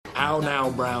How now,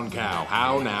 brown cow?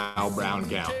 How now, brown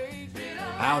cow?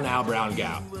 How now, brown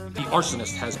cow? The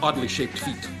arsonist has oddly shaped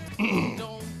feet.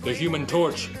 The human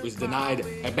torch was denied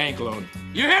a bank loan.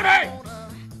 You hear me?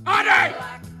 Andre!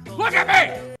 Look at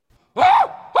me! Oh!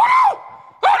 Oh no!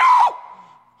 Oh no!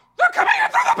 They're coming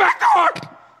in through the back door!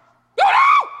 Oh no!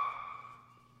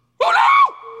 Oh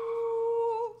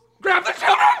no! Grab the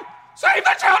children! Save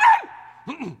the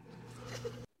children!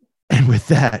 And with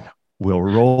that, we'll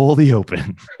roll the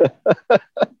open.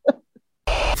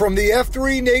 From the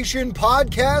F3 Nation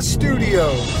Podcast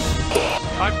Studios.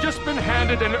 I've just been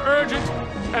handed an urgent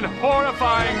and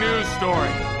horrifying news story.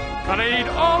 And I need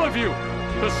all of you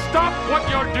to stop what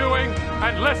you're doing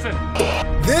and listen.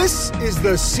 This is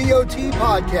the COT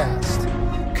Podcast,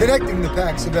 connecting the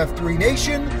packs of F3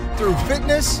 Nation through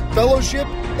fitness, fellowship,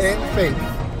 and faith.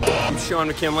 I'm Sean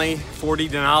McKinley, 40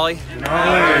 Denali.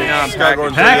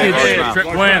 Package. Trip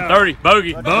plan, 30.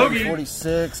 Bogey.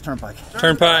 46, Turnpike.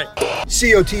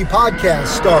 COT Podcast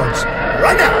starts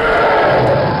right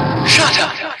now. Shut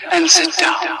up and sit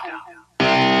down.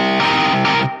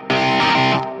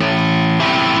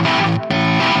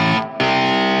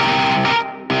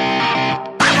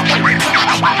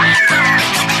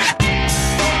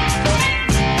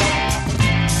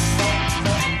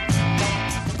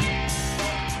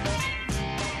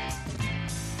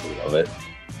 It.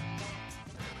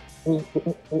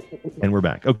 And we're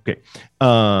back. Okay.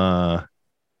 And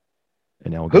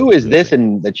now who is this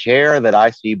in the chair that I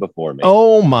see before me?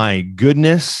 Oh my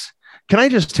goodness. Can I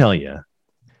just tell you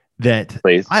that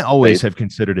I always have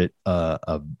considered it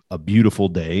a beautiful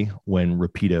day when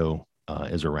Repeato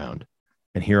is around.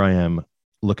 And here I am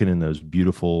looking in those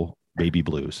beautiful baby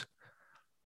blues.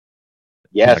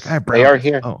 Yes, like, they are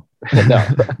here. Oh. No,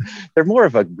 they're more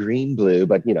of a green blue,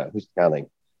 but you know, who's counting?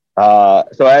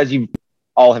 So as you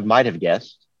all might have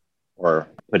guessed or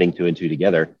putting two and two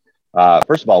together,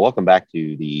 first of all, welcome back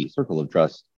to the Circle of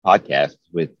Trust podcast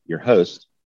with your host,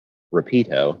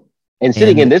 Repeato. And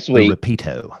sitting in this week,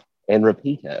 Repeato.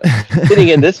 Sitting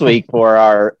in this week for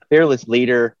our fearless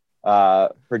leader,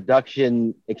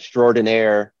 production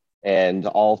extraordinaire, and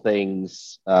all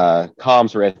things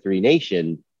comms for F3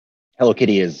 Nation, Hello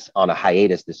Kitty is on a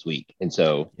hiatus this week. And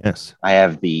so yes, I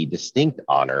have the distinct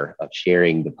honor of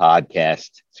sharing the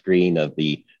podcast screen of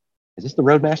is this the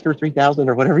Roadmaster 3000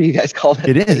 or whatever you guys call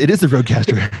it? It is the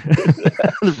Roadcaster.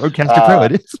 The Roadcaster Pro,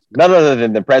 it is. None other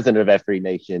than the president of F3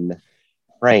 Nation,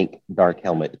 Frank Dark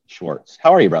Helmet Schwartz.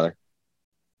 How are you, brother?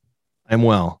 I'm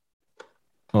well.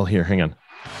 Well, here, hang on.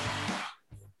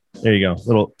 There you go.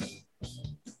 Little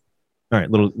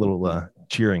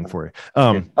cheering for you.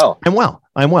 I'm well.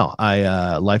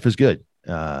 Life is good.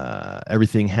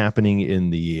 Everything happening in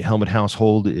the Helmet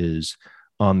household is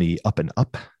on the up and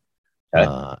up. Okay.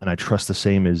 And I trust the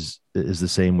same is the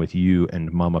same with you and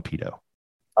Mama Pito.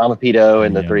 Mama Pito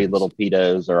and the three little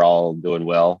Pitos are all doing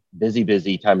well.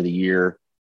 Busy time of the year.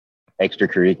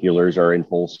 Extracurriculars are in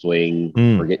full swing.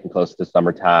 We're getting close to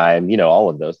summertime, all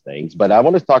of those things. But I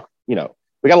want to talk, we got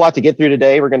a lot to get through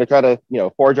today. We're going to try to,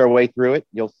 forge our way through it.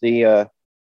 You'll see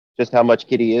just how much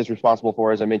Kitty is responsible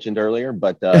for, as I mentioned earlier.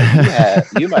 But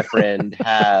you, my friend,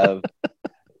 have,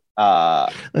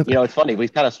 it's funny.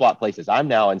 We've kind of swapped places. I'm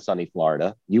now in sunny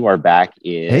Florida. You are back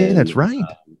in. Hey, that's right.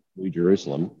 New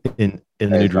Jerusalem. In the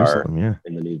New Jerusalem, yeah.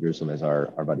 In the New Jerusalem, as our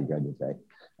buddy Greg would say.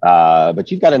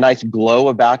 But you've got a nice glow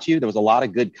about you. There was a lot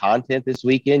of good content this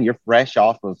weekend. You're fresh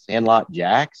off of Sandlot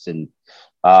Jacks. And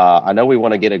I know we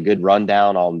want to get a good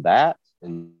rundown on that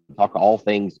and talk all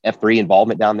things F3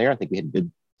 involvement down there. I think we had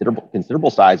good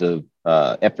considerable size of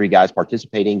F3 guys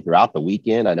participating throughout the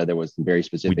weekend. I know there was some very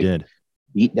specific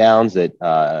beatdowns that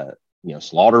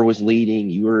Slaughter was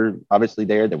leading. You were obviously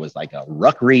there. There was like a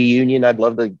ruck reunion I'd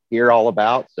love to hear all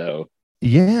about. So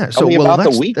yeah,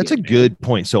 that's a good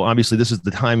point. So obviously this is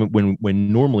the time when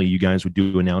normally you guys would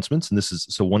do announcements, and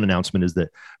one announcement is that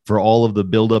for all of the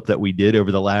buildup that we did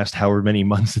over the last however many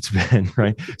months it's been,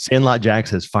 right? Sandlot Jacks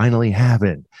has finally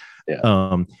happened.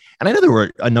 Yeah. And I know there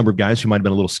were a number of guys who might have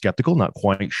been a little skeptical, not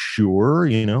quite sure,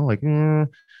 is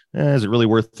it really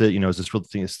worth it? Is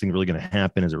this thing really going to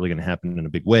happen? Is it really going to happen in a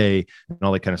big way? And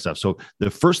all that kind of stuff. So the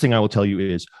first thing I will tell you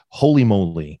is, holy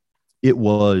moly, it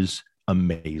was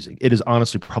amazing. It is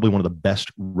honestly probably one of the best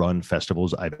run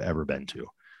festivals I've ever been to.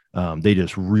 They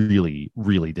just really,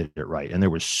 really did it right. And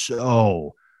there was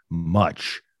so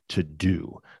much to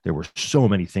do. There were so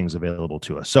many things available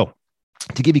to us. So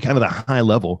to give you kind of the high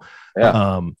level,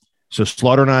 so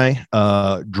Slaughter and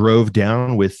I drove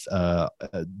down with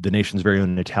the nation's very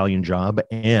own Italian Job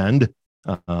and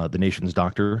the nation's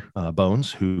doctor,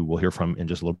 Bones, who we'll hear from in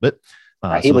just a little bit.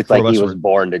 He looks like he was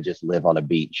born to just live on a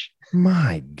beach.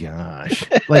 My gosh.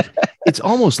 Like, it's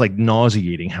almost like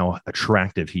nauseating how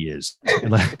attractive he is.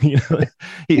 And like,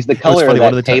 he's the color of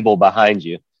that table behind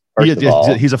you.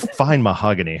 He's a fine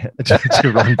mahogany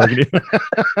to Ron Burgundy.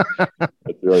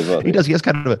 It's really funny. He does. He has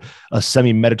kind of a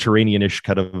semi-Mediterranean-ish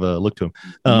kind of look to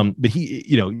him. But he,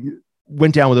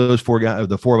 went down with those four guys,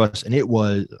 the four of us, and it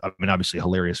was, obviously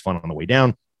hilarious fun on the way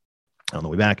down, on the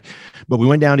way back. But we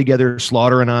went down together.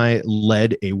 Slaughter and I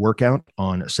led a workout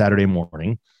on Saturday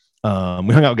morning. We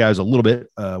hung out with guys a little bit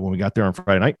when we got there on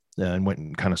Friday night and went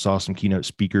and kind of saw some keynote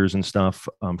speakers and stuff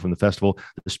from the festival.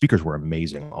 The speakers were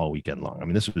amazing all weekend long. I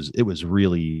mean, it was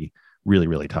really, really,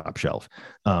 really top shelf.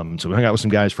 So we hung out with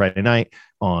some guys Friday night.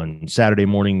 On Saturday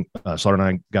morning, Slaughter and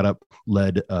I got up,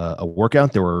 led a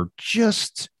workout. There were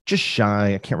just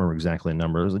shy, I can't remember exactly the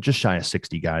number. It was just shy of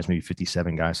 60 guys, maybe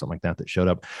 57 guys, something like that showed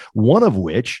up. One of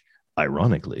which,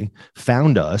 ironically,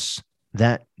 found us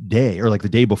that day or like the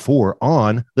day before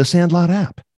on the Sandlot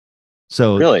app.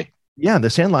 So really, yeah, the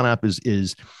Sandlot app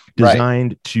is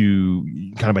designed to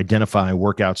kind of identify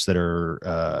workouts that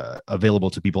are available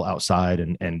to people outside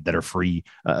and that are free.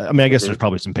 I guess there's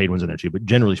probably some paid ones in there too, but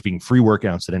generally speaking, free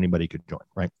workouts that anybody could join.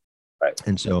 Right.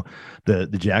 And so the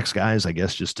Jax guys, I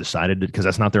guess, just decided because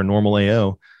that's not their normal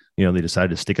AO. They decided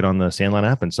to stick it on the Sandlot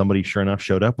app, and somebody sure enough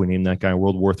showed up. We named that guy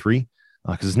World War III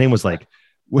because his name was like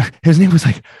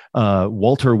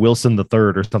Walter Wilson III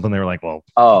or something. They were like, well,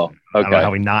 oh, okay. I don't know how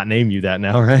we not name you that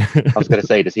now, right? I was going to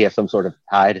say, does he have some sort of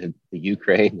tie to the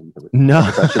Ukraine and the no.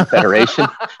 Russian Federation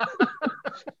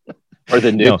or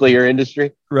the nuclear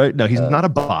industry? Right. No, he's not a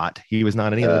bot. He was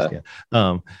not any of this.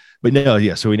 Yeah. But no,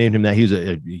 yeah. So we named him that. He was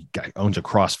a guy owns a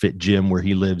CrossFit gym where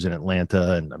he lives in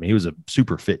Atlanta, and he was a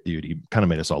super fit dude. He kind of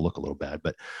made us all look a little bad,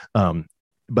 but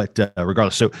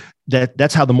regardless, so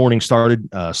that's how the morning started.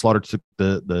 Slaughter took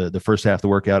the first half of the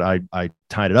workout. I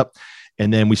tied it up,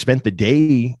 and then we spent the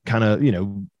day kind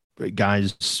of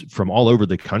guys from all over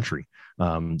the country.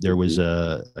 There was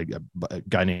a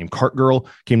guy named Cart Girl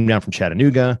came down from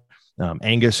Chattanooga.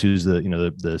 Angus, who's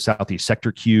the Southeast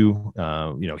Sector Q,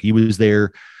 he was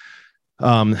there.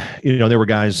 There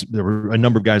were a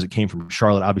number of guys that came from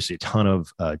Charlotte, obviously a ton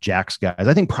of Jax guys.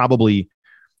 I think probably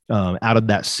out of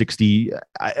that 60,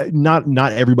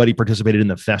 not everybody participated in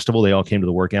the festival. They all came to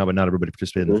the workout, but not everybody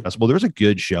participated in the festival. There was a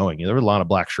good showing. There were a lot of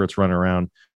black shirts running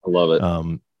around. I love it.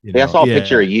 I saw a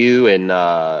picture of you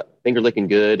and Finger Licking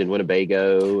Good in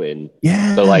Winnebago. And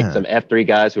so like some F3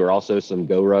 guys who are also some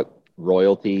Go Ruck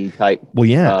royalty type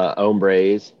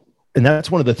hombres. And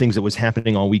that's one of the things that was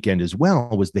happening all weekend as well,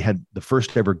 was they had the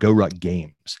first ever Go Ruck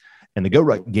games. And the Go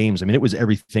Ruck games, it was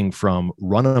everything from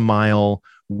run a mile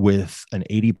with an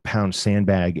 80-pound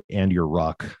sandbag and your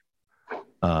ruck,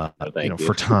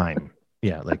 for time.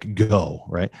 Yeah, like go,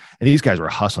 right? And these guys were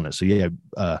hustling it. So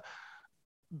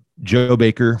Joe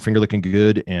Baker, Finger Licking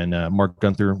Good, and Mark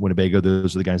Gunther, Winnebago,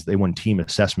 those are the guys. They won team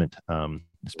assessment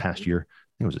this past year.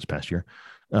 I think it was this past year.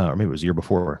 Or maybe it was the year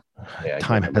before. Yeah,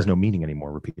 time has no meaning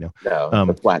anymore, Repeato. No,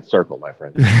 the flat circle, my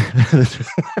friend.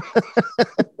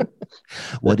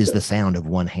 What is the sound of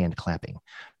one hand clapping?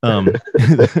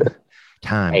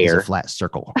 Time is a flat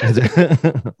circle.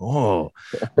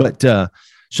 But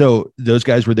so those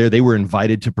guys were there. They were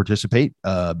invited to participate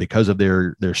because of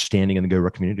their standing in the Go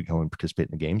Ruck community to go and participate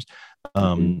in the games.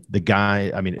 The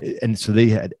guy, and so they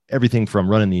had everything from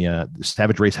running the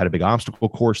Savage Race had a big obstacle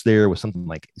course there with something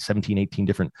like 17, 18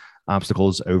 different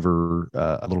obstacles over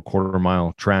a little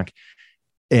quarter-mile track.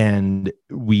 And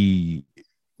we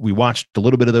watched a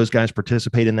little bit of those guys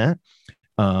participate in that.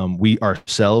 We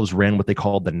ourselves ran what they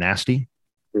called the Nasty.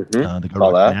 The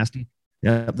Go Ruck Nasty.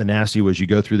 Yeah, the Nasty was you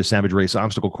go through the Savage Race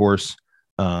obstacle course.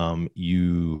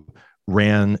 You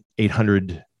ran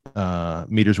 800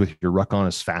 meters with your ruck on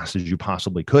as fast as you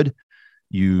possibly could.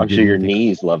 I'm sure your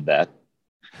knees love that.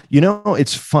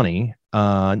 It's funny.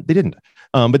 They didn't.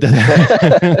 But then,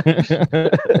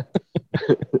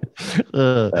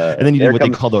 and then you did what they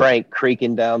call Frank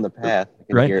creaking down the path.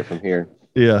 I can hear it from here.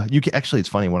 Yeah, you can actually. It's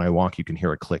funny when I walk, you can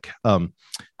hear a click in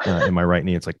my right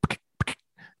knee. It's like.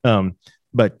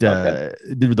 But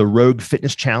the Rogue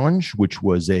Fitness Challenge, which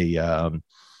was you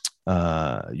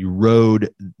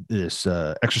rode this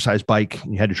exercise bike,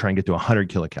 and you had to try and get to 100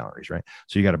 kilocalories, right?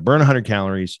 So you got to burn 100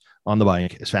 calories on the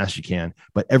bike as fast as you can.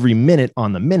 But every minute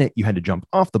on the minute, you had to jump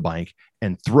off the bike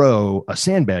and throw a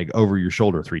sandbag over your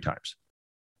shoulder 3 times.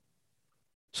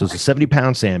 So it's a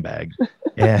 70-pound sandbag,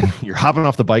 and you're hopping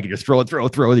off the bike, and you're throw.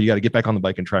 You got to get back on the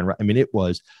bike and try and run. It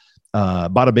was.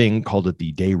 Bada Bing called it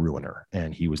the day ruiner,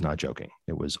 and he was not joking.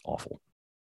 It was awful.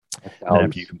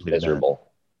 After you completed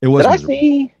miserable. It was.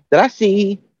 Did I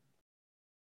see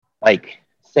like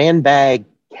sandbag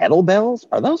kettlebells.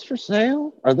 Are those for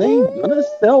sale? Are they going to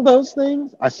sell those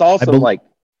things? I saw some like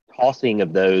tossing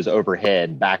of those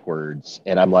overhead backwards,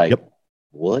 and I'm like,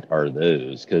 what are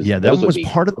those? Because that was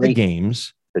part of the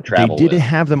games. They did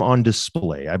have them on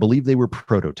display. I believe they were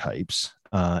prototypes.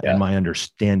 And my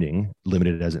understanding,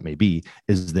 limited as it may be,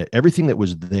 is that everything that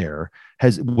was there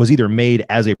was either made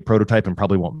as a prototype and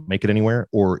probably won't make it anywhere,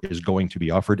 or is going to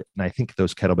be offered. And I think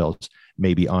those kettlebells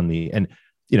may be on the, and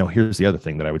here's the other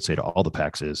thing that I would say to all the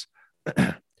packs is,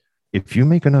 if you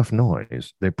make enough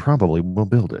noise, they probably will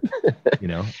build it.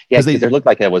 Yeah, they looked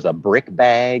like it was a brick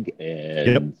bag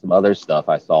and some other stuff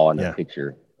I saw in the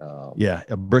picture.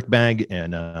 A brick bag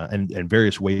and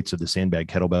various weights of the sandbag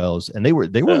kettlebells, and they were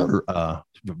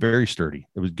very sturdy.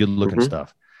 It was good looking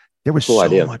stuff. There was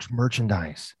so much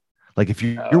merchandise. Like if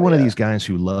you're one of these guys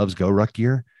who loves Go Ruck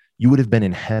gear, you would have been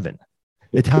in heaven.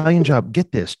 Italian Job,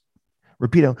 get this,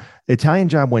 Repeato. Italian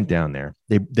Job went down there.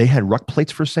 They had ruck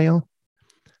plates for sale.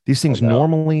 These things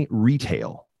normally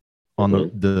retail on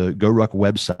the Go Ruck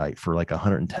website for like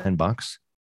 $110.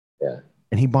 Yeah.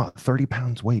 And he bought 30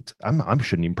 pounds weight. I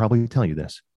shouldn't even probably tell you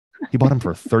this. He bought them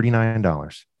for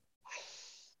 $39.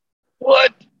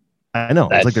 What? I know.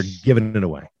 It's like they're giving it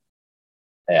away.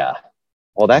 Yeah.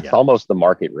 Well, that's almost the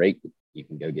market rate. You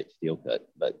can go get steel cut,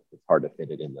 but it's hard to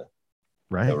fit it in the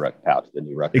ruck pouch, the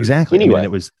new ruck. Exactly. Anyway,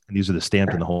 these are the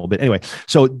stamped and the whole bit. Anyway,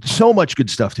 so much good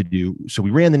stuff to do. So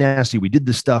we ran the nasty. We did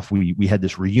the stuff. We had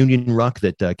this reunion ruck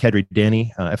that Cadre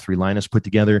Danny, F3 Linus put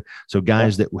together. So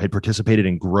guys that had participated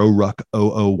in Grow Ruck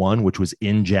 001, which was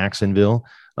in Jacksonville,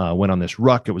 went on this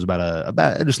ruck. It was about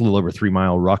just a little over 3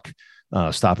 mile ruck,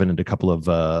 stopping at a couple of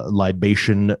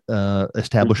libation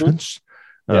establishments.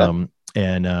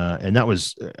 And that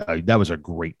was a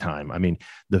great time. I mean,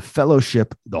 the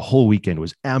fellowship, the whole weekend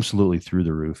was absolutely through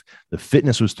the roof. The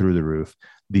fitness was through the roof.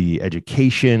 The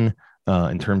education,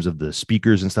 in terms of the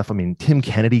speakers and stuff. I mean, Tim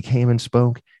Kennedy came and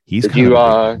spoke. Did you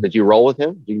roll with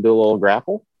him? Did you do a little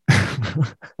grapple?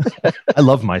 I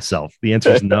love myself. The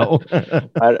answer is no.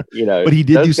 But he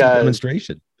did do some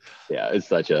demonstration. Yeah, it's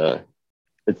such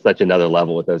another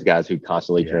level with those guys who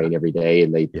constantly train every day,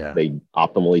 and they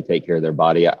optimally take care of their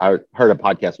body. I heard a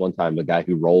podcast one time, a guy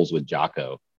who rolls with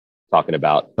Jocko talking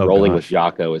about rolling with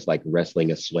Jocko is like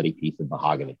wrestling a sweaty piece of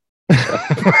mahogany.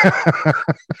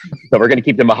 So we're going to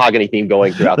keep the mahogany theme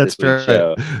going throughout this week's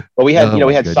show. But we had,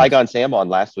 we had Saigon Sam on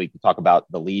last week to talk about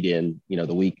the lead in,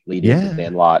 the week leading to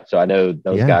Sandlot. So I know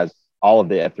those guys, all of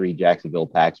the F3 Jacksonville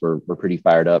packs were pretty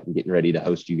fired up and getting ready to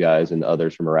host you guys and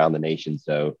others from around the nation.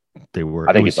 So they were.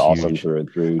 I think it's awesome through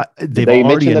and through. They've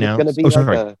already announced. I was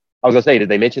going to say, did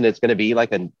they mention it's going to be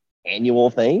like an annual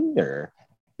thing, or?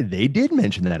 They did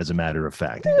mention that, as a matter of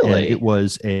fact. Really? And it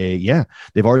was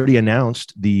they've already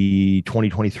announced the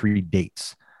 2023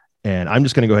 dates. And I'm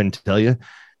just going to go ahead and tell you,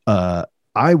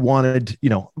 I wanted,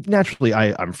 naturally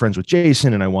I'm friends with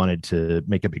Jason, and I wanted to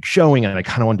make a big showing, and I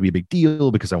kind of wanted to be a big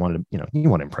deal because I wanted to, you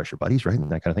want to impress your buddies, right?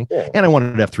 And that kind of thing. Yeah. And I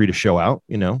wanted F3 to show out,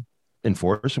 in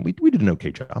force, and we did an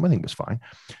okay job. I think it was fine.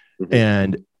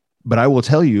 Mm-hmm. But I will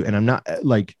tell you, and I'm not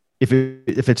like, if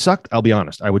it sucked, I'll be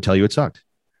honest, I would tell you it sucked.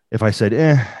 If I said,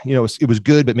 it was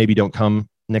good, but maybe don't come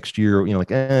next year,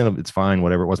 it's fine,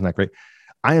 whatever. It wasn't that great.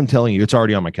 I am telling you, it's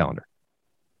already on my calendar.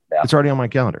 Yeah. It's already on my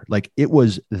calendar. Like, it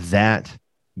was that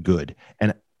good.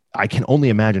 And I can only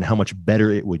imagine how much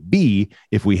better it would be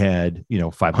if we had,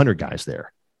 500 guys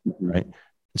there. Mm-hmm. Right.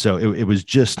 So it was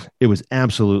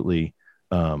absolutely,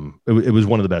 it was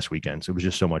one of the best weekends. It was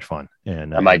just so much fun.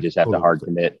 And I might just have to hard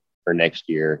commit for next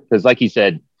year. Cause like you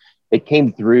said, it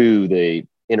came through the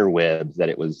interwebs that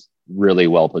it was really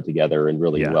well put together and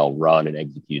really well run and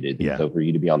executed. And so for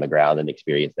you to be on the ground and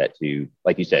experience that too,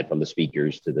 like you said, from the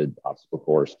speakers to the obstacle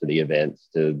course to the events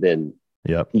to then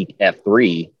peak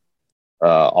F3,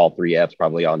 all 3 Fs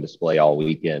probably on display all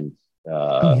weekend.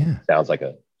 Sounds like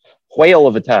a whale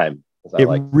of a time. It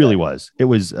really was. It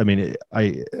was. I mean,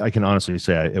 I can honestly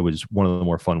say it was one of the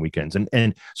more fun weekends.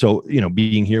 And so,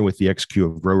 being here with the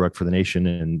XQ of Grow Ruck for the Nation,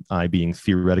 and I being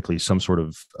theoretically some sort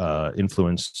of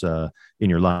influence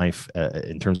in your life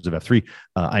in terms of F3,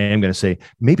 I am going to say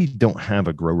maybe don't have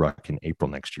a Grow Ruck in April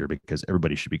next year, because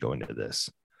everybody should be going to this.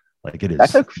 Like, it is.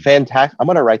 That's a fantastic. I'm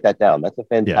going to write that down. That's a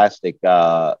fantastic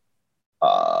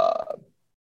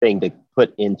thing to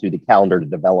put into the calendar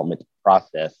development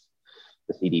process.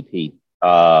 The CDP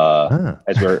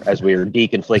as we're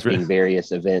deconflicting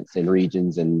various events and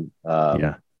regions and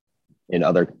in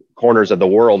other corners of the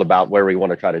world about where we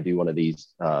want to try to do one of these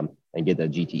and get the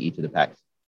GTE to the packs.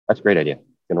 That's a great idea.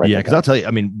 Yeah, because I'll tell you,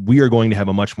 I mean, we are going to have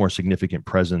a much more significant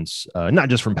presence, not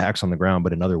just from PAX on the ground,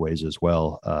 but in other ways as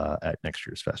well at next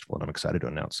year's festival. And I'm excited to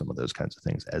announce some of those kinds of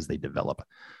things as they develop.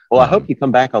 Well, I hope you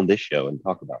come back on this show and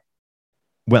talk about it.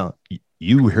 Well,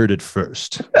 you heard it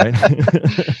first, right?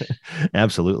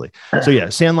 Absolutely. So yeah,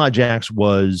 Sandlot Jacks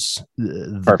was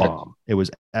the Perfect. bomb. It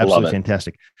was absolutely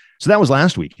fantastic. So that was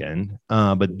last weekend,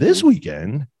 but this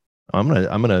weekend, I'm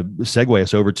gonna segue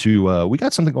us over to we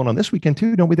got something going on this weekend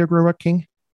too, don't we? There, Grow Ruck King.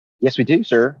 Yes, we do,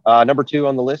 sir. Number 2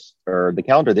 on the list or the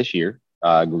calendar this year,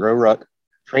 Grow Ruck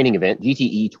training event,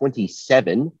 GTE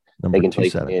 27, taking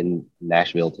place in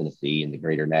Nashville, Tennessee, and the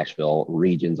greater Nashville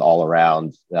regions all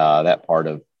around that part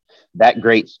of that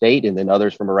great state, and then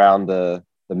others from around the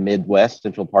Midwest,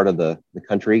 central part of the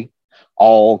country,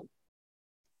 all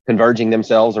converging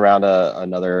themselves around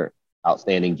another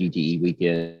outstanding GTE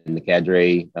weekend. The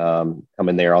cadre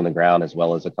coming there on the ground, as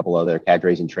well as a couple other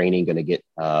cadres in training, going to get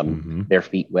their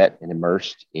feet wet and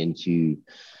immersed into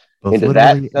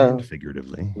literally that and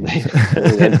figuratively.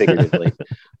 and figuratively.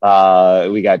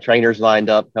 We got trainers lined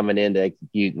up coming in to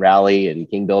execute rally and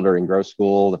king builder and grow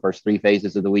school the first 3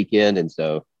 phases of the weekend, and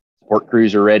so support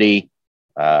crews are ready,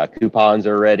 coupons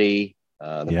are ready,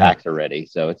 the packs are ready,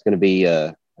 so it's going to be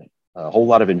a whole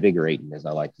lot of invigorating, as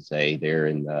I like to say, there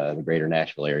in the greater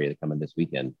Nashville area coming this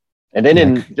weekend. And then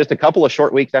in just a couple of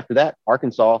short weeks after that,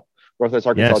 Northwest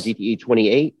Arkansas GTE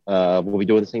 28 will be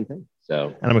doing the same thing.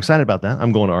 So, and I'm excited about that.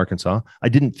 I'm going to Arkansas. I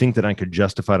didn't think that I could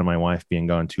justify to my wife being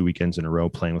gone 2 weekends in a row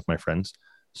playing with my friends.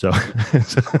 So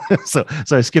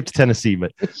I skipped Tennessee,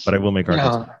 but I will make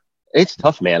Arkansas. It's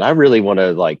tough, man. I really want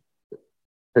to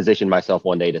position myself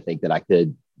one day to think that I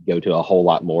could go to a whole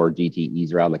lot more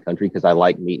GTEs around the country, because I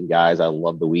like meeting guys. I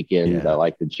love the weekends. I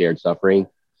like the shared suffering.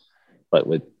 But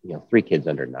with 3 kids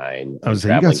under 9, I was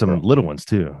saying you got some little ones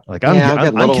too. Like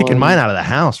I'm kicking mine out of the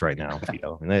house right now.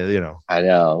 I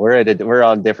know we're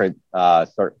on different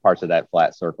parts of that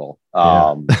flat circle.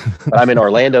 But I'm in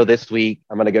Orlando this week.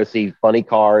 I'm going to go see Funny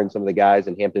Car and some of the guys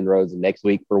in Hampton Roads next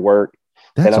week for work.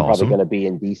 Then I'm probably going to be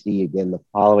in DC again the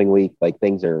following week. Like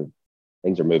things are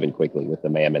moving quickly with the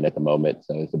Mammon at the moment,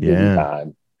 so it's a busy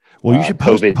time. Well, you should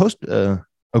post. Go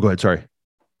ahead. Sorry.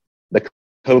 The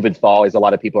COVID fall, as a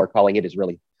lot of people are calling it, is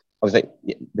really, I was like,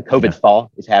 the COVID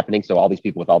fall is happening. So all these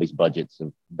people with all these budgets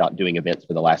of not doing events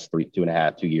for the last 2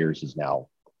 years is now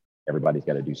everybody's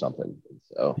got to do something.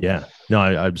 So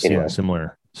I've seen a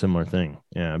similar thing.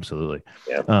 Yeah, absolutely.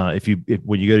 Yeah.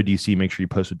 When you go to DC, make sure you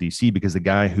post with DC, because the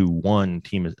guy who won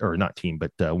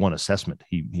won assessment.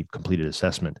 He completed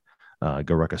assessment.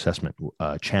 Go Ruck assessment,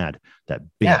 Chad, that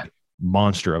big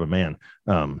monster of a man.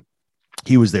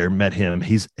 He was there, met him.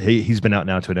 He's been out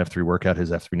now to an F3 workout.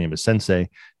 His F3 name is Sensei,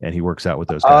 and he works out with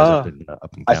those guys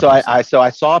up in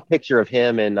I saw a picture of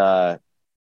him and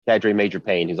Cadre Major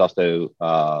Payne, who's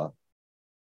also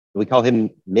we call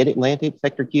him Mid-Atlantic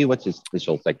Sector Q. What's his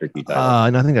official Sector Q title?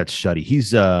 And I think that's Shuddy.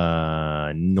 He's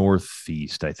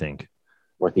Northeast, I think.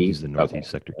 Northeast? He's the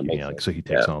Northeast Sector Q. So he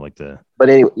takes on the. But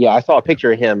anyway, I saw a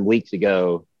picture of him weeks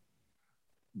ago.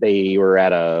 They were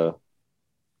at I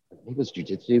think it was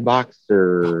jiu-jitsu box,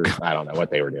 or I don't know what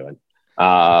they were doing.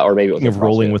 Or maybe it was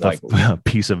rolling with a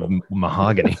piece of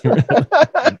mahogany or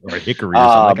a hickory or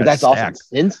something. But that's awesome.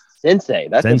 Sensei.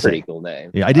 That's a pretty cool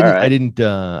name. Yeah, I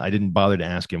didn't bother to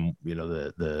ask him,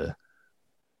 the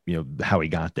how he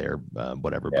got there,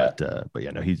 whatever. Yeah. But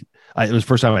it was the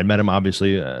first time I met him,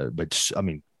 obviously. But I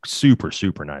mean, super,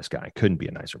 super nice guy. Couldn't be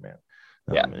a nicer man.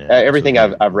 Everything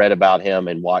I've read about him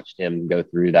and watched him go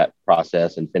through that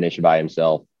process and finish by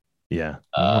himself. Yeah,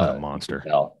 what a monster.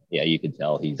 You could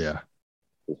tell he's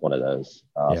one of those.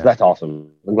 So that's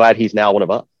awesome. I'm glad he's now one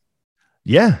of us.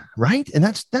 Yeah, right. And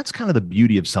that's kind of the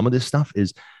beauty of some of this stuff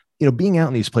is, being out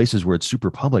in these places where it's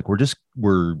super public. It's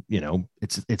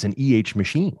an EH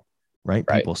machine, right?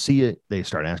 People see it, they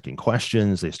start asking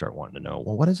questions, they start wanting to know,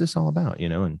 well, what is this all about?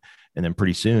 And then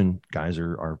pretty soon guys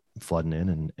are flooding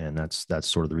in, and that's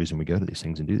sort of the reason we go to these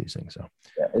things and do these things. So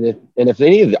and if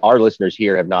any of our listeners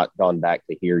here have not gone back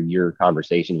to hear your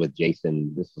conversation with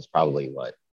Jason, this was probably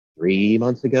 3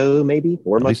 months ago, maybe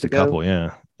 4 months ago. At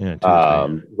least a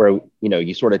couple, where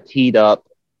you sort of teed up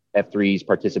F3's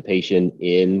participation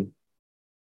in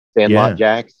Sandlot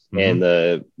Jacks and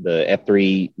the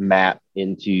F3 map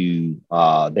into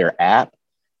their app.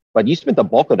 But you spent the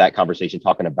bulk of that conversation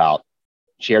talking about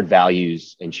shared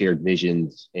values and shared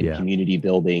visions and community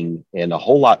building, and a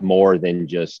whole lot more than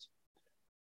just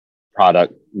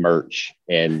product merch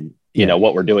and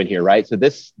what we're doing here, right? So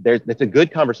that's a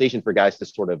good conversation for guys to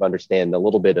sort of understand a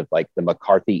little bit of the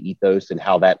McCarthy ethos and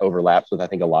how that overlaps with, I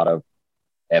think, a lot of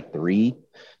F3.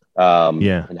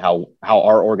 and how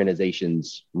our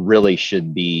organizations really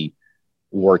should be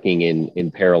working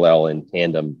in parallel and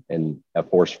tandem and a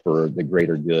force for the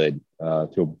greater good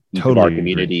to each of our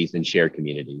communities and shared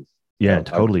communities. Yeah,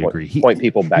 totally agree. Point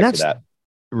people back to that.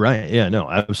 Right. Yeah, no,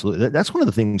 absolutely. That's one of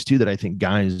the things too that I think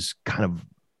guys kind of,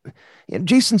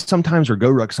 Jason sometimes, or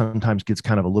GoRuck sometimes, gets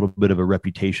kind of a little bit of a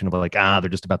reputation of like, they're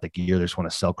just about the gear. They just want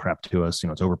to sell crap to us.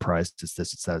 It's overpriced. It's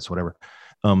this, it's that, it's whatever.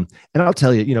 And I'll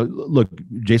tell you, look,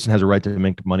 Jason has a right to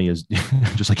make money as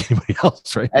just like anybody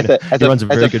else, right? As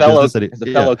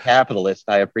a fellow capitalist,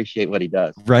 I appreciate what he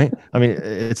does. Right. I mean,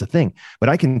 it's a thing, but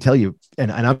I can tell you,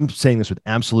 and I'm saying this with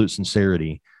absolute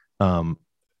sincerity,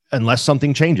 unless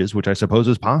something changes, which I suppose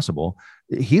is possible,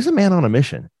 he's a man on a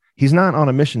mission. He's not on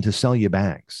a mission to sell you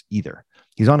bags either.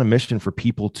 He's on a mission for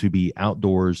people to be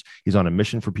outdoors. He's on a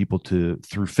mission for people to,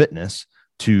 through fitness,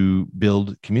 to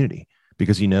build community,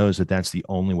 because he knows that that's the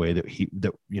only way that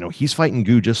he's fighting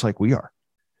goo just like we are.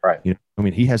 Right. I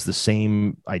mean, he has the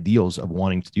same ideals of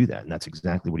wanting to do that. And that's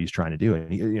exactly what he's trying to do.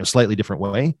 And slightly different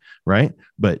way. Right.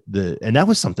 But that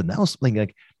was something that was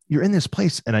like, you're in this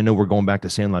place. And I know we're going back to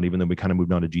Sandlot, even though we kind of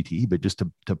moved on to GTE, but just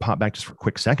to pop back just for a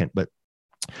quick second, but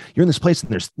you're in this place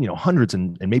and there's, hundreds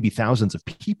and maybe thousands of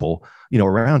people,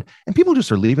 around, and people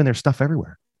just are leaving their stuff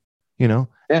everywhere,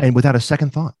 and without a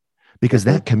second thought, because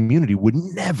that community would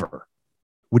never,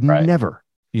 would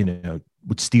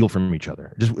steal from each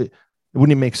other. It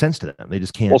wouldn't even make sense to them. They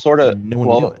just can't. No one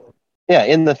would do it. Yeah.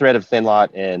 In the thread of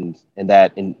Sandlot and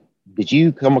did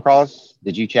you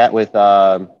chat with,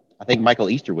 I think Michael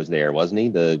Easter was there, wasn't he?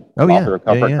 The author of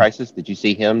Comfort Crisis. Did you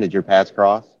see him? Did your paths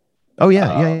cross? Oh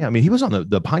yeah. I mean, he was on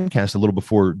the podcast a little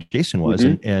before Jason was,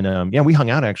 and we hung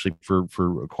out actually for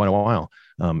quite a while.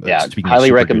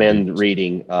 Highly recommend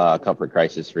reading Comfort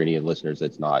Crisis for any of the listeners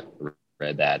that's not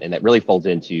read that, and that really folds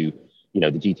into the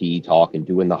GTE talk and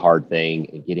doing the hard thing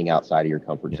and getting outside of your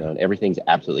comfort zone. Everything's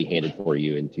absolutely handed for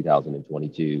you in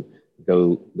 2022.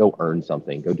 Go earn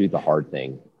something. Go do the hard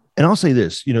thing. And I'll say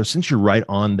this, since you're right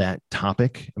on that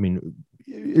topic, I mean,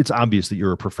 it's obvious that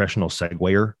you're a professional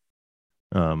segwayer.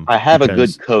 I have a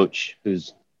good coach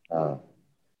who's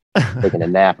taking a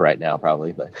nap right now,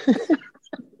 probably, but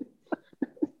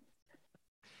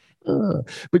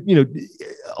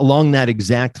along that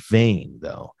exact vein,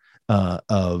 though,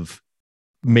 of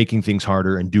making things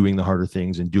harder and doing the harder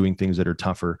things and doing things that are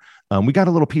tougher. We got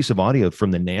a little piece of audio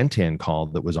from the Nantan call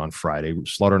that was on Friday.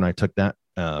 Slaughter and I took that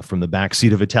from the back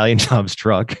seat of Italian Job's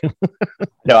truck.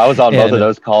 No, I was on both of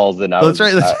those calls, and I was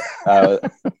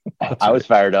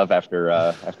fired up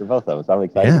after both of them. So I'm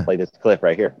excited to play this clip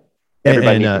right here.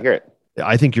 Everybody needs to hear it.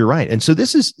 I think you're right. And so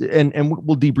this is, and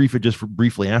we'll debrief it just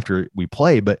briefly after we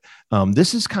play, but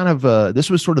this is kind of,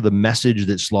 this was sort of the message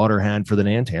that Slaughter had for the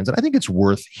Nantans. And I think it's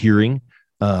worth hearing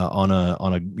on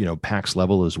a PAX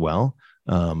level as well.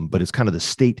 But it's kind of the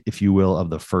state, if you will, of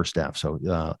the first F.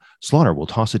 So Slaughter, we'll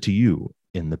toss it to you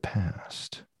in the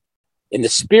past. In the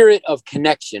spirit of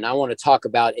connection, I want to talk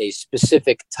about a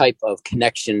specific type of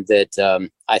connection that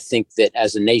I think that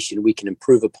as a nation we can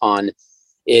improve upon.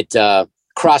 It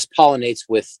cross-pollinates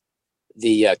with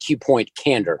the Q Point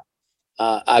candor.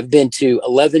 I've been to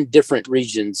 11 different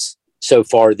regions so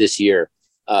far this year,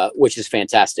 which is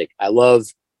fantastic. I love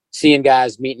seeing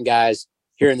guys, meeting guys,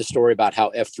 hearing the story about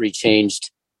how F3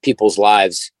 changed people's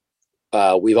lives.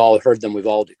 We've all heard them. We've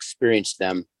all experienced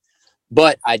them.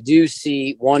 But I do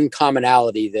see one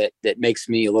commonality that makes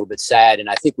me a little bit sad, and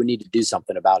I think we need to do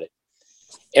something about it.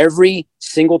 Every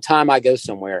single time I go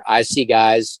somewhere, I see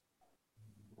guys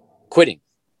quitting,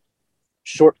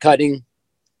 shortcutting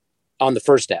on the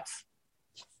first F.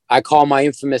 I call my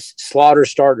infamous slaughter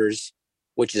starters,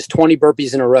 which is 20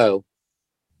 burpees in a row,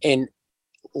 and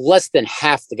less than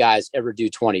half the guys ever do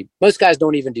 20. Most guys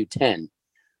don't even do 10.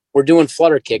 We're doing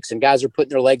flutter kicks, and guys are putting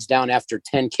their legs down after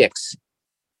 10 kicks.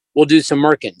 We'll do some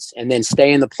Merkins and then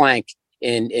stay in the plank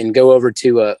and go over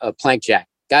to a plank jack.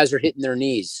 Guys are hitting their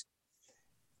knees.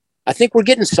 I think we're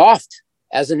getting soft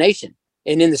as a nation.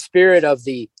 And in the spirit of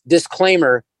the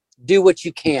disclaimer, do what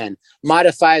you can,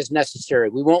 modify as necessary.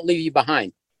 We won't leave you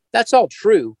behind. That's all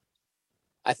true.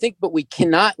 I think, but we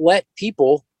cannot let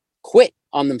people quit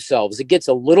on themselves. It gets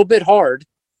a little bit hard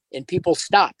and people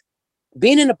stop.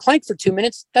 Being in a plank for 2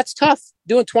 minutes, that's tough.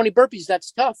 Doing 20 burpees,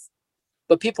 that's tough.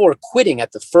 But people are quitting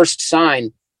at the first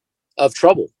sign of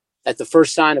trouble, at the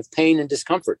first sign of pain and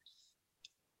discomfort.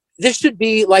 This should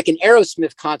be like an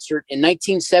Aerosmith concert in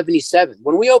 1977.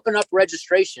 When we open up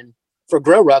registration for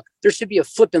Grow Ruck, there should be a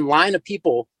flipping line of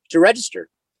people to register.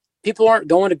 People aren't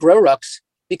going to Grow Rucks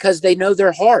because they know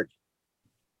they're hard.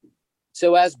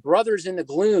 So as brothers in the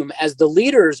gloom, as the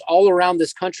leaders all around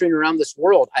this country and around this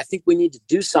world, I think we need to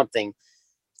do something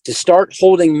to start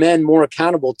holding men more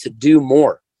accountable to do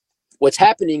more. What's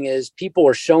happening is people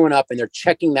are showing up and they're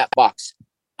checking that box.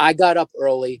 I got up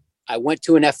early. I went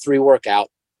to an F3 workout.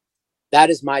 That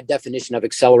is my definition of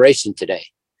acceleration today.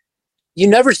 You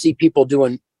never see people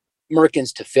doing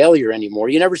Merkins to failure anymore.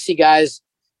 You never see guys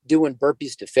doing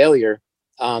burpees to failure.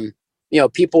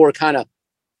 People are kind of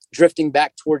drifting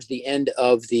back towards the end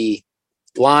of the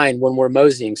line when we're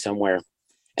moseying somewhere.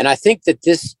 And I think that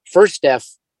this first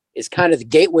F is kind of the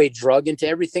gateway drug into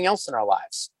everything else in our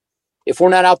lives. If we're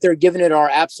not out there giving it our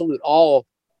absolute all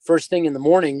first thing in the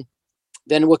morning,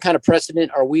 then what kind of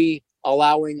precedent are we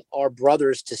allowing our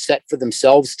brothers to set for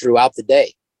themselves throughout the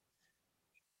day?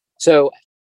 So,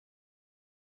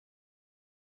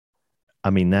 I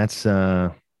mean, that's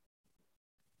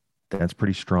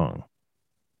pretty strong.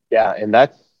 Yeah, and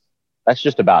that's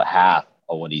just about half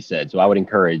of what he said. So I would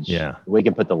encourage. Yeah, we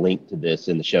can put the link to this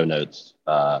in the show notes.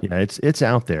 It's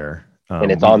out there,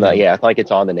 and it's on I think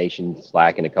it's on the Nation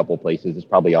Slack in a couple of places. It's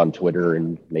probably on Twitter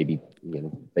and maybe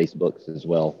Facebooks as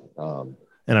well.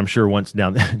 And I'm sure now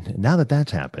that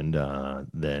that's happened,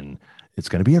 then it's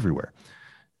going to be everywhere.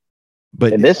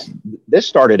 But this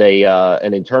started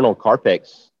an internal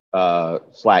Carpex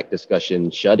Slack discussion,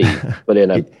 Shuddy, but in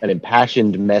an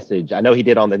impassioned message. I know he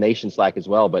did on the Nation Slack as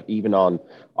well, but even on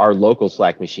our local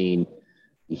Slack machine,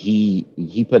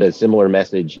 he put a similar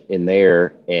message in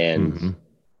there, and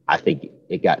I think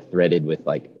it got threaded with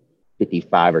like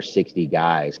 55 or 60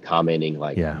 guys commenting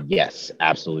like, yes,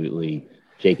 absolutely,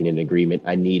 shaking in agreement.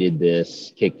 I needed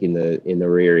this kick in the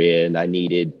rear end. I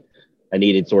needed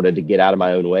sort of to get out of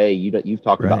my own way. You've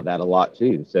talked about that a lot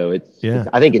too. So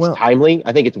I think it's timely.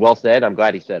 I think it's well said. I'm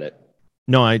glad he said it.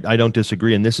 No, I don't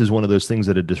disagree. And this is one of those things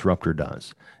that a disruptor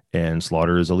does. And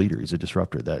Slaughter is a leader. He's a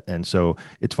disruptor. And so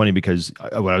it's funny because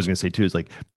what I was going to say too is like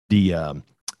the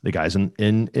guys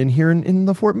in here in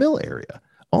the Fort Mill area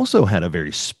also had a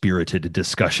very spirited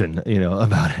discussion,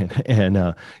 about it and,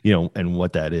 and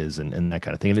what that is and that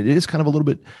kind of thing. And it is kind of a little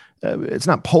bit, it's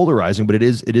not polarizing, but it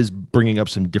is bringing up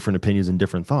some different opinions and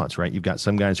different thoughts, right? You've got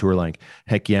some guys who are like,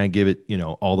 heck yeah, give it,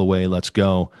 all the way, let's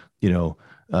go,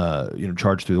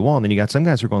 charge through the wall. And then you got some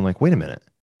guys who are going like, wait a minute.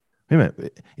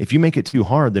 If you make it too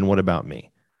hard, then what about me?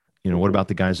 What about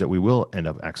the guys that we will end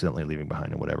up accidentally leaving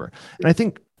behind and whatever? And I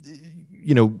think,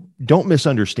 don't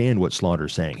misunderstand what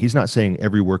Slaughter's saying. He's not saying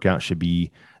every workout should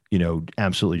be,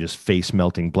 absolutely just face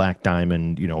melting black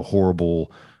diamond,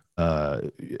 horrible,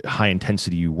 high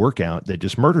intensity workout that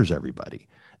just murders everybody.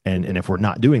 And if we're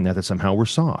not doing that, somehow we're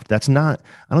soft. I don't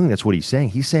think that's what he's saying.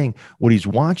 He's saying what he's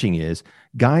watching is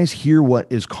guys hear what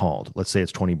is called, let's say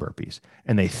it's 20 burpees,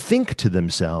 and they think to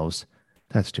themselves,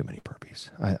 that's too many burpees.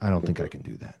 I don't think I can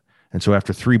do that. And so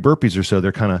after 3 burpees or so,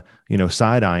 they're kind of,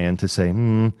 side-eyeing to say,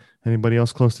 anybody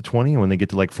else close to 20? And when they get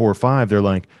to like 4 or 5, they're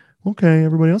like, okay,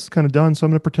 everybody else is kind of done, so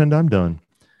I'm going to pretend I'm done,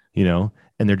 and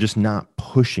they're just not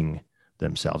pushing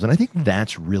themselves. And I think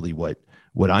that's really what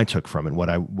I took from it,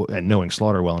 and knowing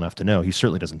Slaughter well enough to know, he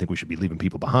certainly doesn't think we should be leaving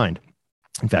people behind.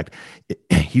 In fact,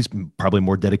 he's probably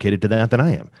more dedicated to that than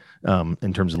I am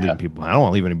in terms of leaving people behind. I don't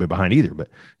want to leave anybody behind either, but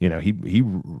he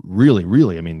really,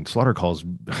 really, I mean, Slaughter calls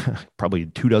probably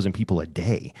 24 people a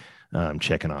day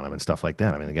checking on him and stuff like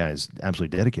that. I mean, the guy is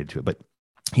absolutely dedicated to it, but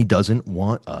he doesn't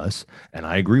want us, and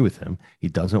I agree with him, he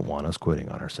doesn't want us quitting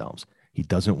on ourselves. He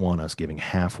doesn't want us giving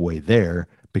halfway there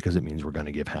because it means we're going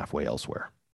to give halfway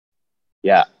elsewhere.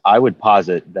 Yeah, I would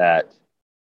posit that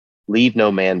leave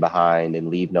no man behind and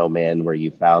leave no man where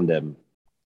you found him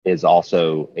is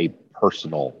also a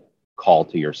personal call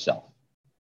to yourself.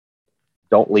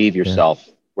 Don't leave yourself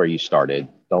where you started.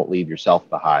 Don't leave yourself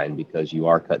behind because you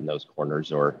are cutting those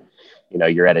corners, or,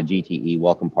 you're at a GTE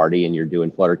welcome party and you're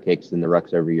doing flutter kicks and the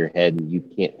ruck's over your head and you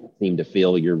can't seem to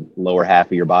feel your lower half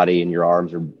of your body and your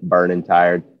arms are burning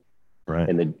tired. Right.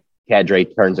 And the cadre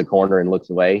turns a corner and looks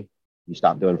away. You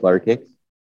stop doing flutter kicks.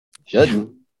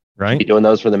 Shouldn't. Right. Be doing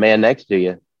those for the man next to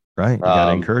you. Right. You got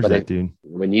to encourage that dude.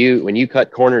 When you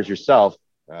cut corners yourself,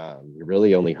 you're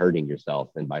really only hurting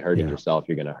yourself. And by hurting yourself,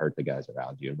 you're going to hurt the guys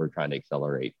around you. And we're trying to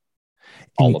accelerate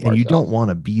and you don't want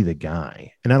to be the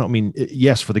guy. And I don't mean,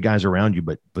 yes, for the guys around you,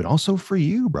 but also for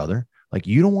you, brother. Like,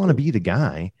 you don't want to be the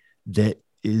guy that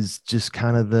is just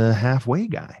kind of the halfway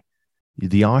guy,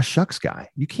 the aw shucks guy.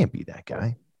 You can't be that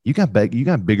guy. You got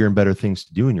bigger and better things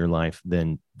to do in your life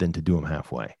than to do them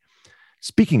halfway.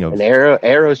 Speaking of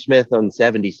Aerosmith on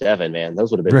 77, man, those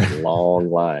would have been long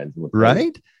lines,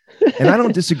 right? And I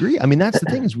don't disagree. I mean, that's the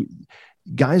thing is,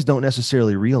 guys don't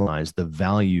necessarily realize the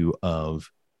value of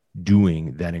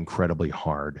doing that incredibly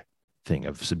hard thing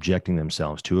of subjecting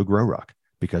themselves to a grow ruck,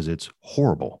 because it's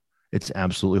horrible. It's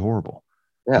absolutely horrible.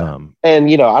 Yeah. And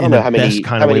I don't know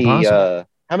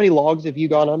how How many logs have you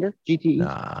gone under GTE?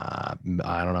 I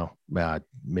don't know.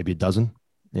 Maybe a dozen,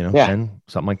 10,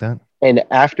 something like that. And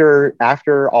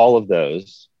after all of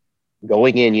those,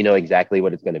 going in, you know exactly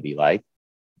what it's going to be like.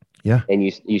 Yeah. And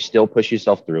you still push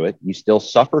yourself through it. You still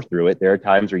suffer through it. There are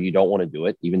times where you don't want to do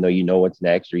it, even though you know what's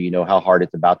next, or you know how hard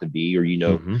it's about to be, or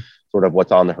sort of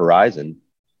what's on the horizon.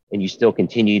 And you still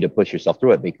continue to push yourself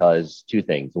through it because two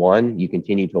things. One, you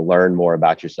continue to learn more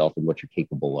about yourself and what you're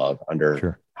capable of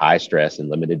under high stress and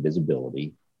limited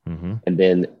visibility. Mm-hmm. And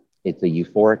then it's a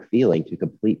euphoric feeling to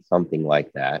complete something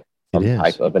like that, some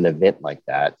type of an event like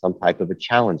that, some type of a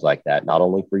challenge like that, not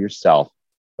only for yourself,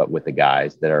 but with the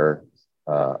guys that are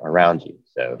around you.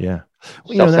 So yeah,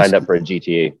 signed up for a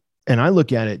GTE. And I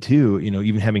look at it too,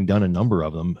 even having done a number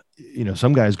of them,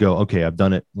 some guys go, okay, I've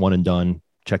done it, one and done,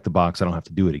 check the box. I don't have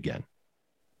to do it again.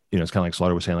 It's kind of like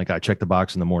Slaughter was saying, like I checked the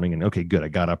box in the morning and okay, good. I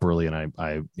got up early and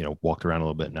I walked around a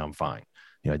little bit. And now I'm fine.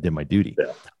 I did my duty.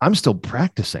 Yeah. I'm still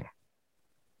practicing.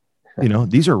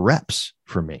 These are reps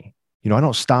for me. I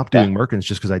don't stop doing Merkins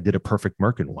just because I did a perfect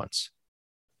Merkin once.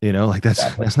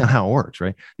 That's not how it works,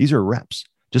 right? These are reps.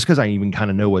 Just because I even kind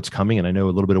of know what's coming and I know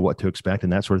a little bit of what to expect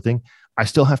and that sort of thing, I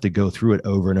still have to go through it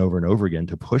over and over and over again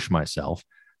to push myself.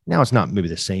 Now it's not maybe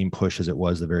the same push as it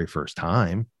was the very first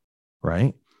time,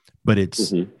 right? But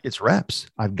it's reps.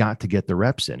 I've got to get the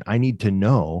reps in. I need to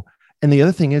know. And the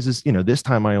other thing is this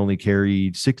time I only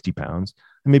carried 60 pounds.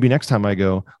 And maybe next time I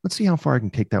go, let's see how far I can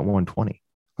take that 120.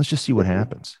 Let's just see what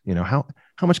happens. How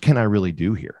much can I really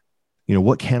do here?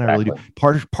 What can I really do?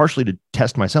 Partially to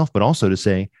test myself, but also to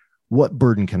say, what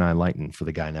burden can I lighten for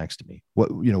the guy next to me?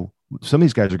 Some of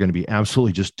these guys are going to be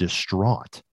absolutely just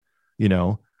distraught,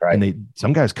 right. And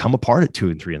some guys come apart at 2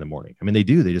 and 3 in the morning. I mean, they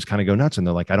do, they just kind of go nuts and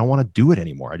they're like, I don't want to do it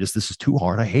anymore. This is too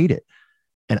hard. I hate it.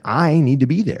 And I need to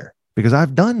be there because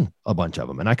I've done a bunch of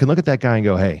them and I can look at that guy and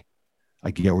go, hey,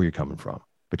 I get where you're coming from,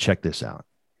 but check this out.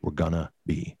 We're going to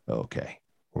be okay.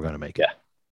 We're going to make it.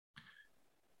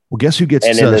 Well, guess who gets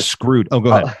screwed? Oh,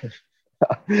 go ahead.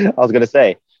 I was going to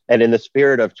say, and in the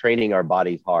spirit of training our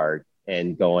bodies hard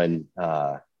and going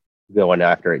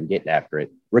after it and getting after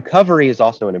it, recovery is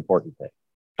also an important thing.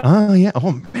 Oh, yeah.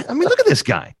 Oh, man. I mean, look at this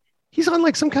guy. He's on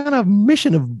like some kind of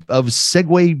mission of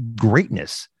Segway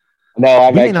greatness. No,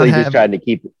 I'm actually just trying to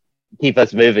keep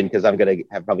us moving because I'm going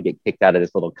to probably get kicked out of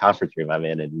this little conference room I'm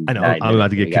in. I know. I'm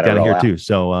about to get kicked out of here too.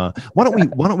 So why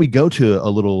don't we go to a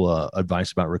little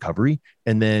advice about recovery,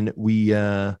 and then we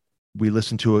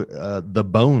listen to the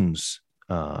Bones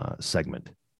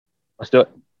segment. Let's do it.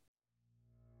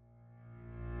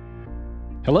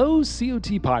 Hello,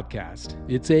 COT Podcast.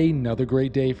 It's another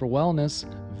great day for wellness.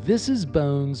 This is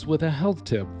Bones with a health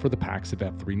tip for the PAX of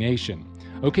F3 Nation.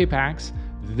 Okay, PAX,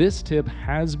 this tip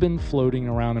has been floating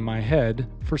around in my head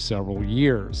for several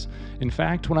years. In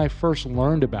fact, when I first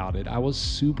learned about it, I was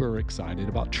super excited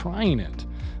about trying it.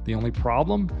 The only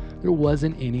problem, there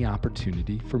wasn't any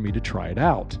opportunity for me to try it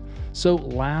out. So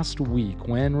last week,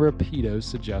 when Repeato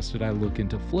suggested I look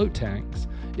into float tanks,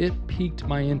 it piqued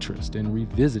my interest in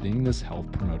revisiting this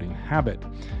health-promoting habit.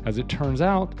 As it turns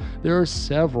out, there are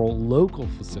several local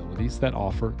facilities that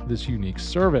offer this unique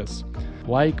service.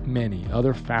 Like many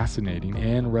other fascinating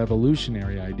and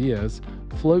revolutionary ideas,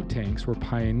 float tanks were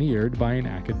pioneered by an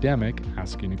academic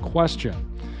asking a question.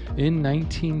 In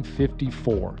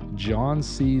 1954, John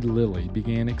C. Lilly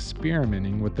began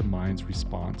experimenting with the mind's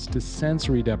response to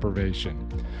sensory deprivation.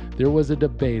 There was a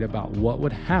debate about what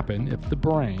would happen if the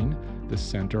brain, the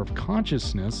center of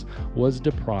consciousness, was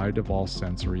deprived of all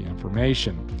sensory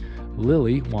information.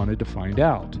 Lilly wanted to find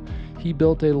out. He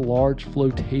built a large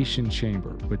flotation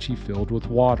chamber, which he filled with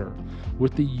water.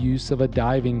 With the use of a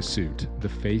diving suit, the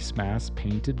face mask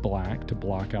painted black to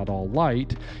block out all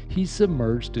light, he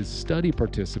submerged his study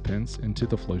participants into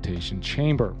the flotation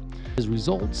chamber. His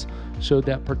results showed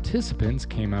that participants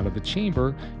came out of the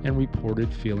chamber and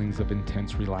reported feelings of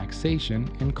intense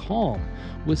relaxation and calm,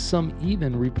 with some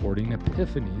even reporting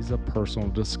epiphanies of personal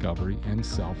discovery and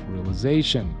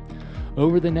self-realization.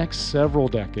 Over the next several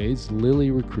decades,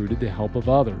 Lilly recruited the help of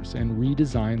others and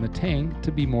redesigned the tank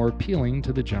to be more appealing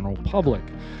to the general public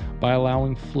by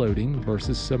allowing floating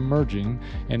versus submerging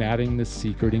and adding the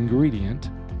secret ingredient,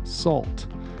 salt.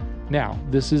 Now,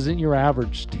 this isn't your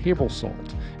average table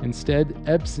salt. Instead,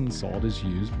 Epsom salt is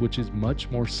used, which is much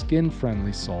more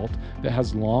skin-friendly salt that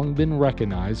has long been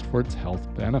recognized for its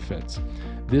health benefits.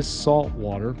 This salt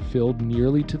water, filled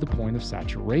nearly to the point of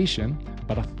saturation,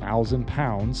 about 1,000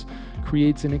 pounds,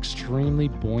 creates an extremely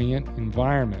buoyant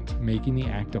environment, making the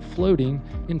act of floating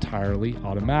entirely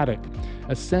automatic,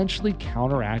 essentially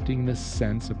counteracting the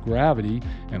sense of gravity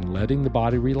and letting the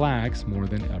body relax more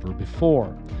than ever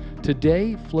before.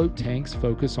 Today, float tanks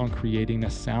focus on creating a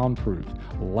soundproof,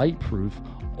 light-proof,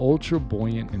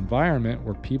 ultra-buoyant environment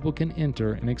where people can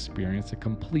enter and experience a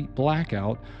complete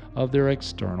blackout of their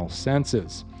external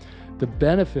senses. The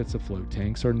benefits of float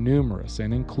tanks are numerous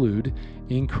and include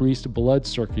increased blood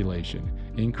circulation,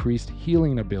 increased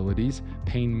healing abilities,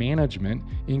 pain management,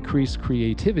 increased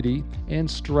creativity, and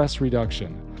stress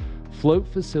reduction. Float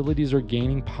facilities are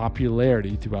gaining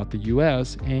popularity throughout the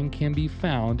U.S. and can be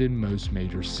found in most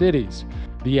major cities.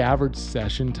 The average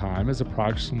session time is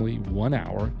approximately 1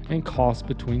 hour and costs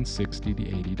between $60 to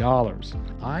 $80.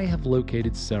 I have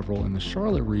located several in the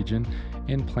Charlotte region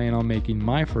and plan on making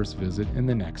my first visit in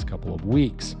the next couple of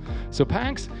weeks. So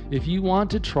Pax, if you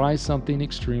want to try something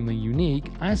extremely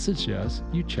unique, I suggest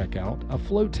you check out a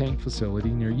float tank facility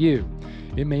near you.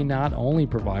 It may not only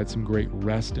provide some great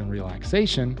rest and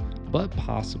relaxation, but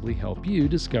possibly help you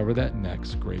discover that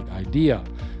next great idea.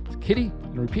 Kitty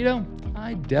and Repeato,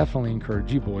 I definitely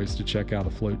encourage you boys to check out a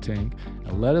float tank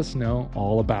and let us know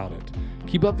all about it.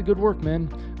 Keep up the good work, men.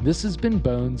 This has been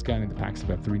Bones guiding the Pax of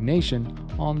F3 Nation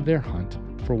on their hunt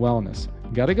for wellness.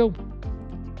 Gotta go.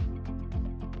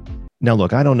 Now,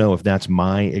 look, I don't know if that's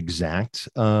my exact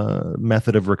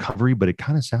method of recovery, but it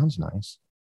kind of sounds nice.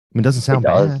 I mean, it doesn't sound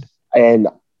bad. And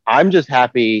I'm just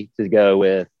happy to go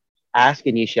with ask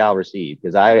and ye shall receive,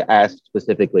 because I asked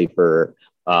specifically for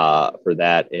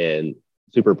that, and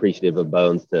super appreciative of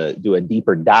Bones to do a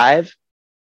deeper dive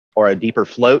or a deeper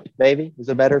float, maybe is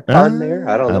a better pun there.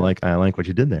 I don't know. I like what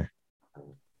you did there.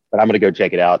 But I'm going to go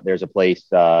check it out. There's a place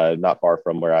not far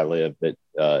from where I live that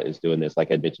is doing this,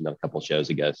 like I mentioned a couple shows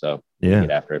ago. So yeah,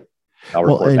 get after it. I'll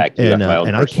report back to you.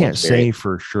 And I can't say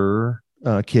for sure,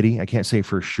 Kitty, I can't say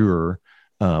for sure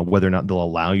whether or not they'll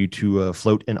allow you to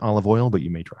float in olive oil, but you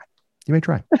may try. You may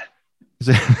try.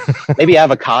 Maybe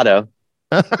avocado.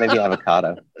 Maybe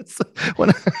avocado.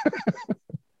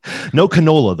 No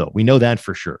canola, though. We know that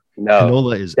for sure. No,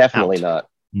 canola is definitely out. not.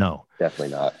 No,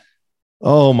 definitely not.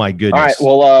 Oh my goodness! All right,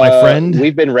 well, my friend,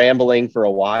 we've been rambling for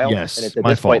a while. Yes, and it's at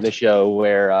this point in the show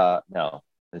where no,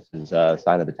 this is a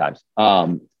sign of the times.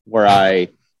 Where I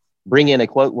bring in a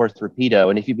quote worth Repeato,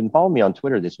 and if you've been following me on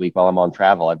Twitter this week while I'm on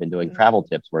travel, I've been doing travel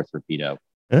tips worth Repeato.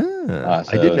 I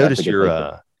did notice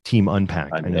your Team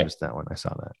Unpack. I noticed that one. I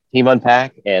saw that. Team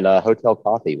Unpack and Hotel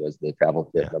Coffee was the travel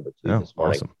tip number 2 this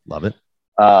morning. Awesome. Love it.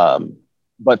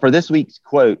 But for this week's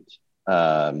quote,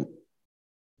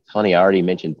 funny, I already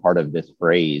mentioned part of this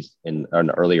phrase in an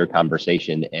earlier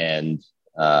conversation and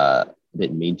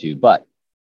didn't mean to. But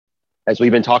as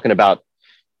we've been talking about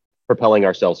propelling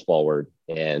ourselves forward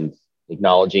and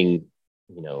acknowledging,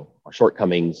 our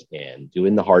shortcomings and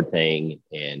doing the hard thing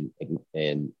and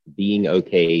being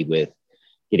okay with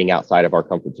getting outside of our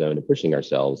comfort zone and pushing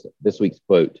ourselves, this week's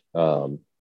quote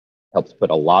helps put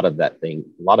a lot of that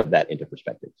into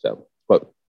perspective. So,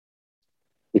 quote,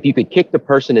 "If you could kick the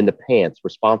person in the pants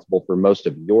responsible for most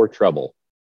of your trouble,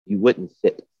 you wouldn't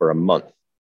sit for a month."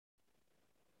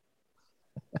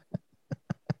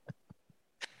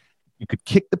 You could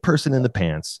kick the person in the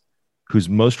pants who's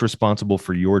most responsible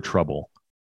for your trouble,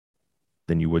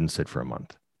 then you wouldn't sit for a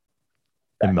month.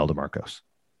 Imelda Marcos.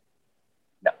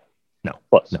 No.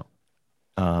 Close. No.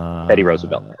 Teddy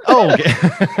Roosevelt. Oh,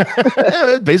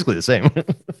 okay. Basically the same.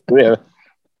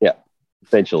 Yeah.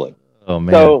 Essentially. Oh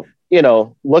man. So,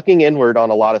 looking inward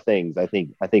on a lot of things, I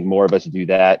think more of us do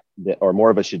that, or more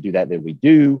of us should do that than we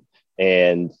do.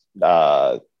 And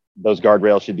those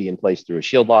guardrails should be in place through a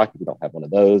shield lock. If you don't have one of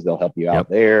those, they'll help you out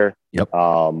there. Yep.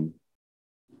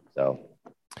 So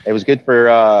it was good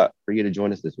for you to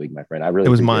join us this week, my friend. I really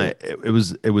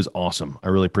it was awesome. I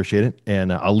really appreciate it.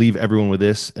 And I'll leave everyone with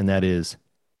this, and that is,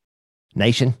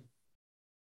 nation,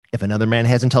 if another man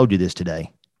hasn't told you this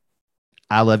today,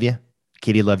 I love you.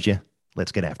 Kitty loves you.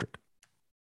 Let's get after it.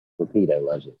 Repeato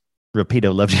loves you.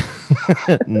 Repeato loves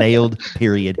you. Nailed.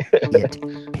 Period.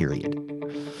 It. Period.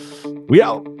 We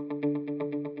out.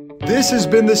 This has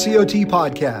been the COT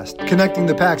Podcast, connecting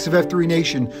the Pax of F3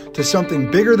 Nation to something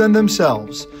bigger than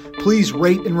themselves. Please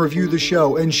rate and review the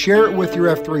show and share it with your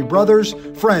F3 brothers,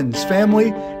 friends,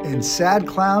 family, and sad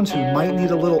clowns who might need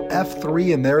a little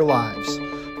F3 in their lives.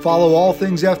 Follow all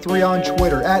things F3 on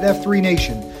Twitter at F3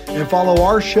 Nation and follow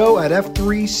our show at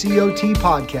F3 COT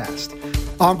Podcast.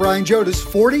 I'm Brian Jodas,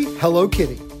 40, Hello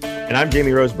Kitty. And I'm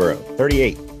Jamie Roseborough,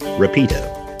 38,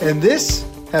 Repeato. And this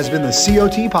has been the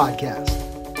COT Podcast.